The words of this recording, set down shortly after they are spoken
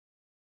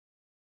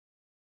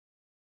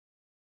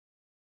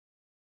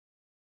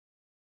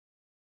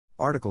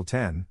Article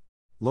 10.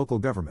 Local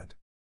Government.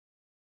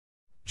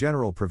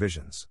 General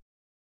Provisions.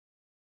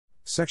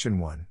 Section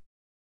 1.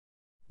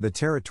 The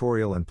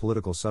territorial and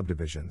political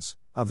subdivisions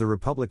of the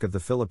Republic of the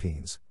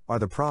Philippines are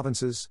the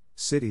provinces,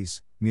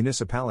 cities,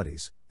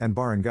 municipalities, and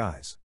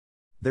barangays.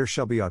 There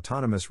shall be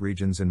autonomous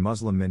regions in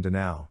Muslim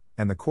Mindanao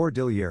and the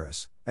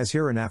Cordilleras, as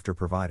hereinafter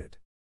provided.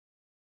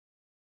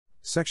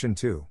 Section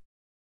 2.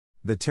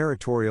 The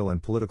territorial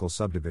and political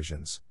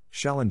subdivisions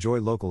shall enjoy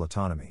local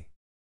autonomy.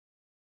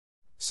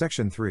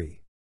 Section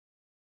 3.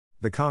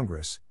 The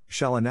Congress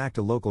shall enact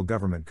a local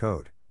government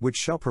code, which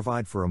shall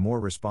provide for a more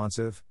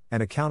responsive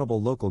and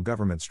accountable local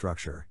government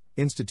structure,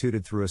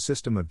 instituted through a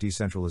system of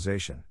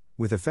decentralization,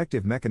 with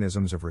effective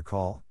mechanisms of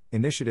recall,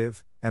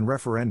 initiative, and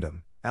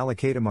referendum,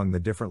 allocate among the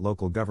different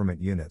local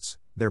government units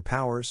their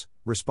powers,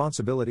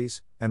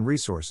 responsibilities, and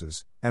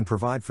resources, and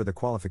provide for the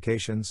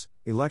qualifications,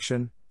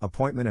 election,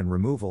 appointment and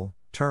removal,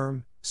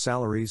 term,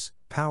 salaries,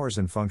 powers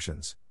and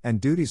functions, and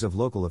duties of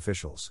local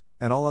officials,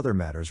 and all other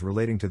matters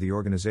relating to the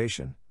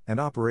organization and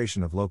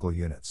operation of local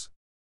units.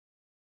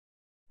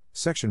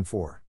 Section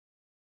 4.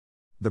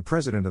 The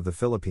President of the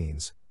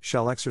Philippines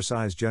shall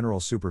exercise general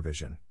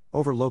supervision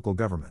over local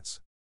governments.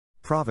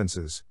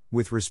 Provinces,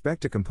 with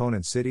respect to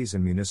component cities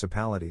and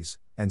municipalities,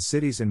 and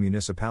cities and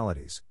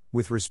municipalities,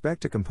 with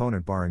respect to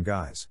component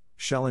barangays,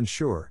 shall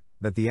ensure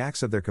that the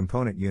acts of their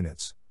component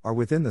units are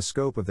within the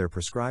scope of their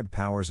prescribed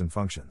powers and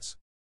functions.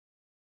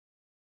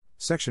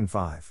 Section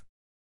 5.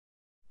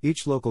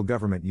 Each local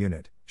government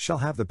unit shall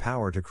have the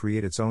power to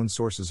create its own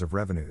sources of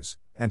revenues,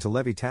 and to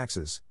levy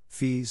taxes,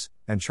 fees,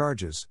 and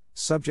charges,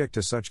 subject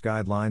to such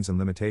guidelines and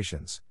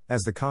limitations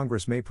as the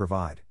Congress may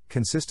provide,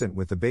 consistent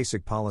with the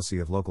basic policy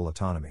of local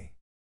autonomy.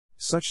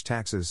 Such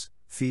taxes,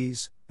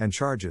 fees, and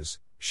charges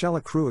shall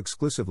accrue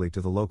exclusively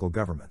to the local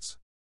governments.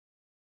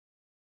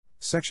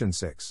 Section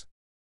 6.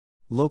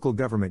 Local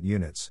government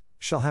units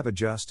shall have a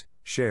just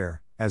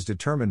share, as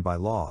determined by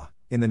law,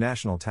 in the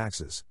national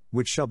taxes,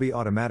 which shall be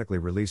automatically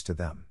released to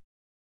them.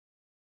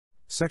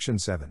 Section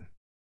 7.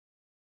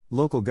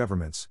 Local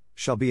governments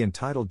shall be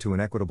entitled to an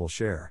equitable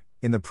share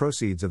in the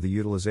proceeds of the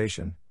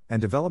utilization and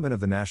development of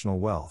the national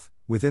wealth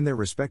within their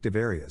respective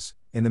areas,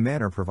 in the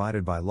manner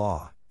provided by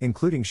law,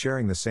 including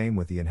sharing the same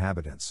with the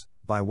inhabitants,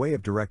 by way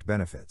of direct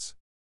benefits.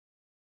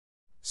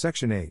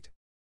 Section 8.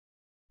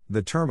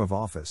 The term of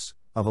office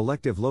of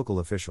elective local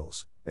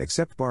officials,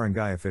 except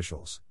barangay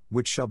officials,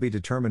 which shall be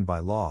determined by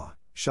law,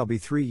 shall be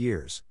 3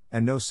 years,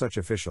 and no such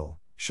official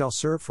shall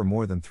serve for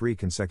more than 3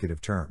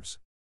 consecutive terms.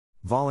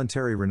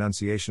 Voluntary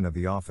renunciation of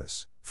the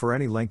office, for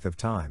any length of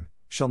time,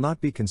 shall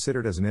not be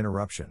considered as an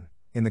interruption,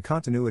 in the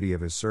continuity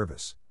of his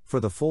service, for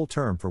the full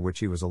term for which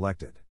he was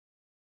elected.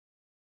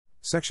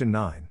 Section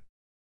 9.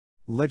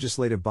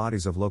 Legislative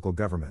bodies of local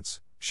governments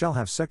shall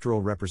have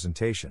sectoral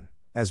representation,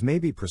 as may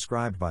be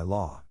prescribed by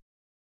law.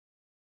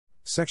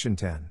 Section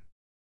 10.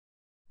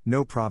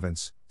 No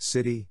province,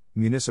 city,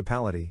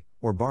 municipality,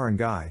 or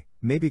barangay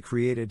may be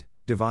created,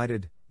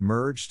 divided,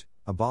 merged,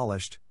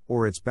 abolished,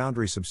 or its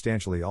boundary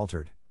substantially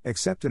altered,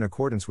 except in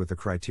accordance with the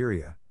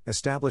criteria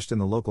established in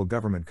the local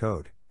government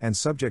code, and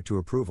subject to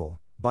approval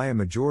by a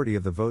majority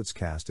of the votes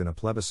cast in a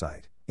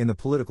plebiscite in the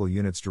political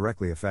units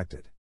directly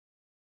affected.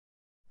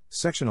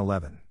 Section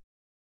 11.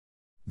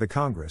 The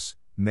Congress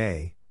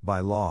may, by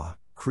law,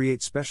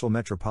 create special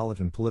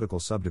metropolitan political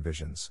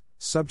subdivisions,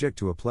 subject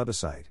to a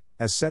plebiscite,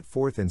 as set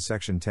forth in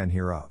Section 10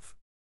 hereof.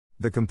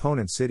 The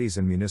component cities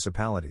and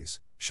municipalities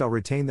shall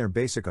retain their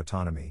basic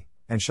autonomy,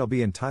 and shall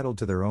be entitled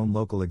to their own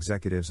local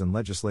executives and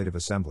legislative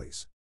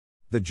assemblies.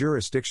 The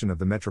jurisdiction of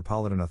the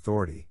Metropolitan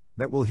Authority,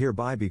 that will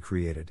hereby be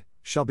created,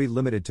 shall be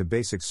limited to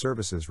basic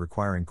services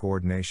requiring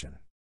coordination.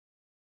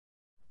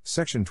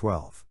 Section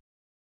 12.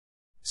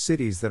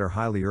 Cities that are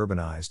highly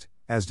urbanized,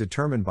 as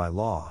determined by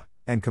law,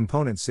 and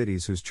component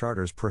cities whose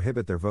charters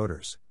prohibit their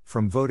voters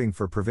from voting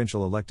for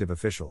provincial elective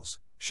officials,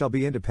 shall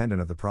be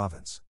independent of the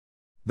province.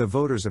 The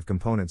voters of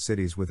component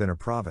cities within a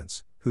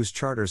province, whose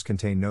charters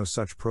contain no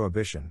such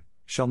prohibition,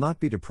 shall not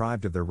be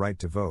deprived of their right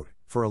to vote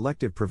for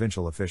elective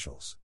provincial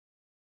officials.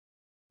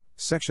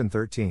 Section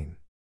 13.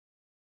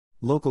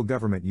 Local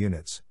government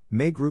units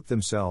may group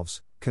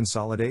themselves,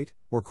 consolidate,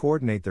 or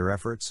coordinate their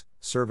efforts,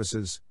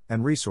 services,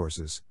 and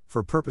resources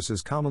for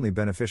purposes commonly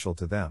beneficial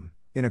to them,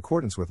 in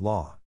accordance with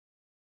law.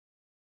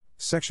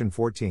 Section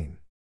 14.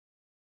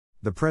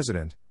 The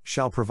President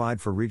shall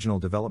provide for regional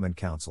development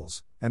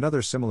councils and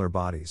other similar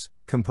bodies,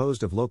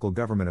 composed of local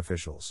government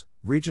officials,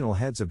 regional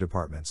heads of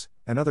departments,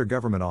 and other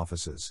government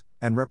offices,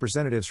 and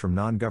representatives from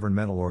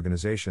non-governmental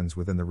organizations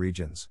within the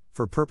regions,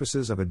 for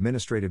purposes of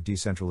administrative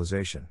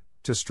decentralization,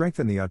 to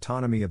strengthen the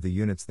autonomy of the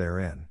units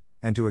therein,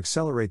 and to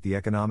accelerate the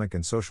economic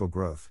and social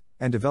growth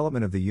and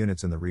development of the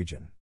units in the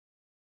region.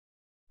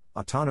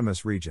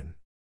 Autonomous Region.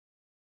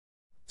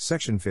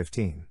 Section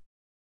 15.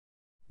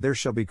 There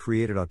shall be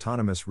created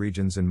autonomous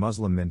regions in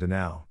Muslim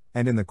Mindanao,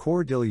 and in the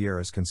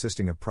Cordilleras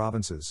consisting of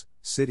provinces,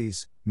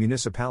 cities,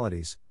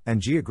 municipalities,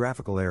 and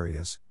geographical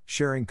areas,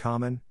 sharing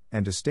common,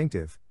 and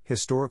distinctive,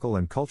 historical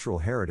and cultural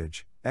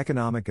heritage,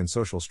 economic and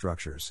social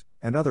structures,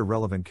 and other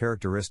relevant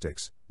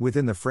characteristics,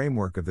 within the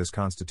framework of this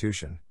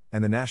Constitution,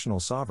 and the national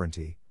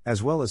sovereignty,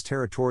 as well as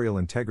territorial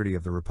integrity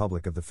of the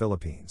Republic of the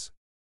Philippines.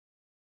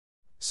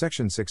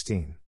 Section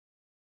 16.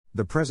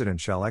 The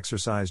President shall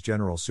exercise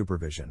general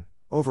supervision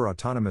over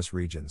autonomous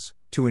regions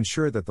to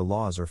ensure that the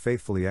laws are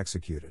faithfully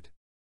executed.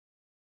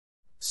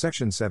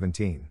 Section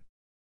 17.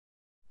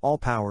 All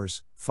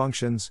powers,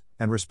 functions,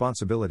 and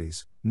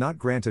responsibilities, not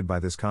granted by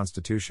this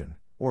Constitution,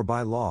 or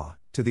by law,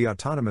 to the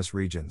autonomous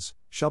regions,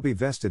 shall be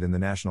vested in the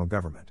national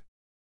government.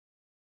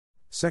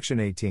 Section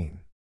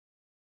 18.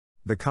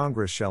 The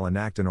Congress shall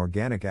enact an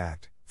organic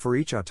act, for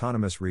each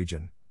autonomous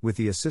region, with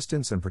the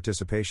assistance and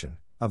participation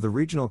of the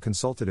Regional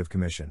Consultative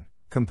Commission,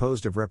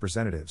 composed of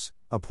representatives,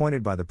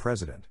 appointed by the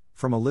President,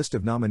 from a list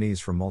of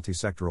nominees from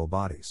multi-sectoral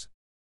bodies.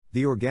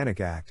 The Organic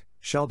Act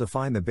shall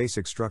define the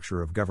basic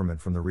structure of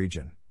government from the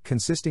region,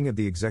 consisting of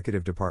the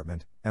Executive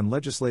Department and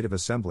Legislative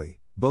Assembly,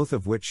 both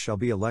of which shall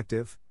be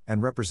elective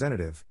and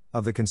representative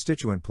of the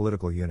constituent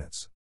political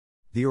units.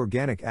 The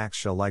Organic Acts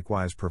shall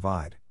likewise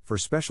provide for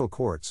special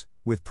courts,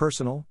 with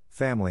personal,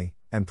 family,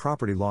 and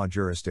property law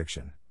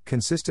jurisdiction,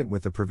 consistent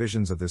with the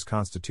provisions of this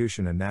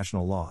Constitution and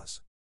national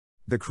laws.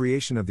 The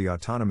creation of the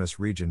autonomous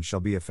region shall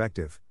be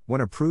effective,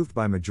 when approved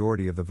by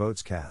majority of the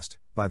votes cast,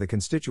 by the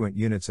constituent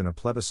units in a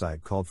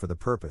plebiscite called for the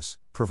purpose,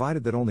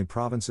 provided that only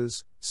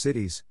provinces,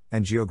 cities,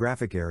 and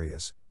geographic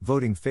areas,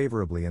 voting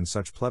favorably in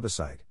such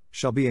plebiscite,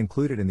 shall be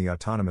included in the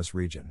autonomous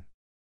region.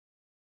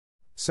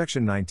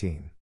 Section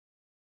 19.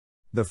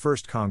 The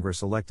first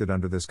Congress elected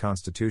under this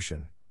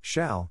Constitution,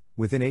 shall,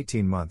 within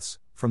 18 months,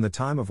 from the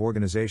time of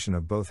organization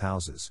of both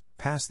houses,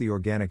 pass the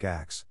Organic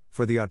Acts,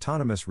 for the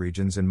autonomous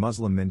regions in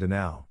Muslim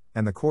Mindanao,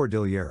 and the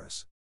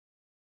Cordilleras.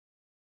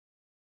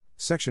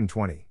 Section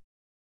 20.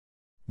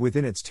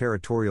 Within its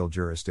territorial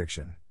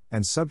jurisdiction,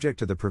 and subject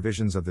to the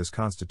provisions of this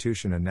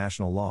Constitution and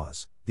national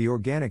laws, the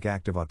Organic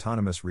Act of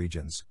Autonomous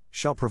Regions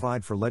shall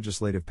provide for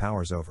legislative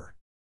powers over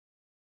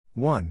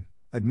 1.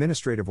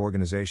 Administrative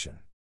organization.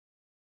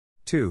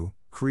 2.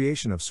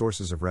 Creation of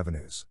sources of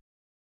revenues.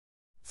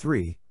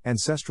 3.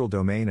 Ancestral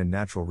domain and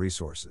natural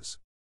resources.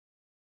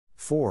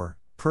 4.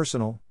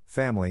 Personal,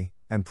 family,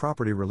 and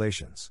property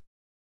relations.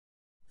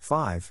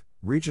 5.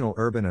 Regional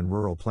urban and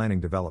rural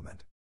planning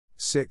development.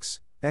 6.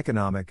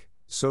 Economic,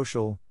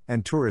 social,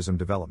 and tourism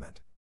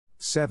development.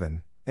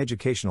 7.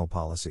 Educational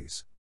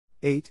policies.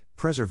 8.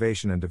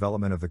 Preservation and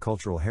development of the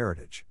cultural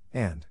heritage,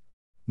 and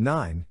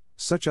 9.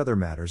 Such other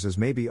matters as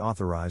may be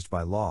authorized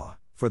by law,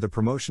 for the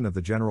promotion of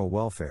the general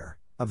welfare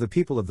of the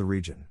people of the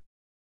region.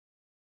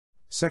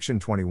 Section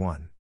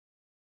 21.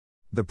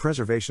 The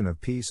preservation of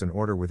peace and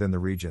order within the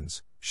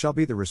regions shall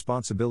be the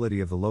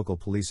responsibility of the local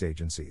police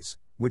agencies,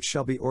 which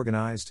shall be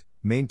organized,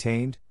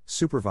 maintained,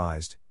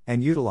 supervised,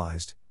 and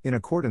utilized in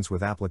accordance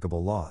with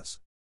applicable laws.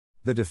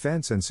 The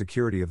defense and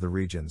security of the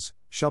regions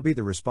shall be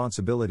the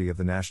responsibility of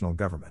the national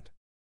government.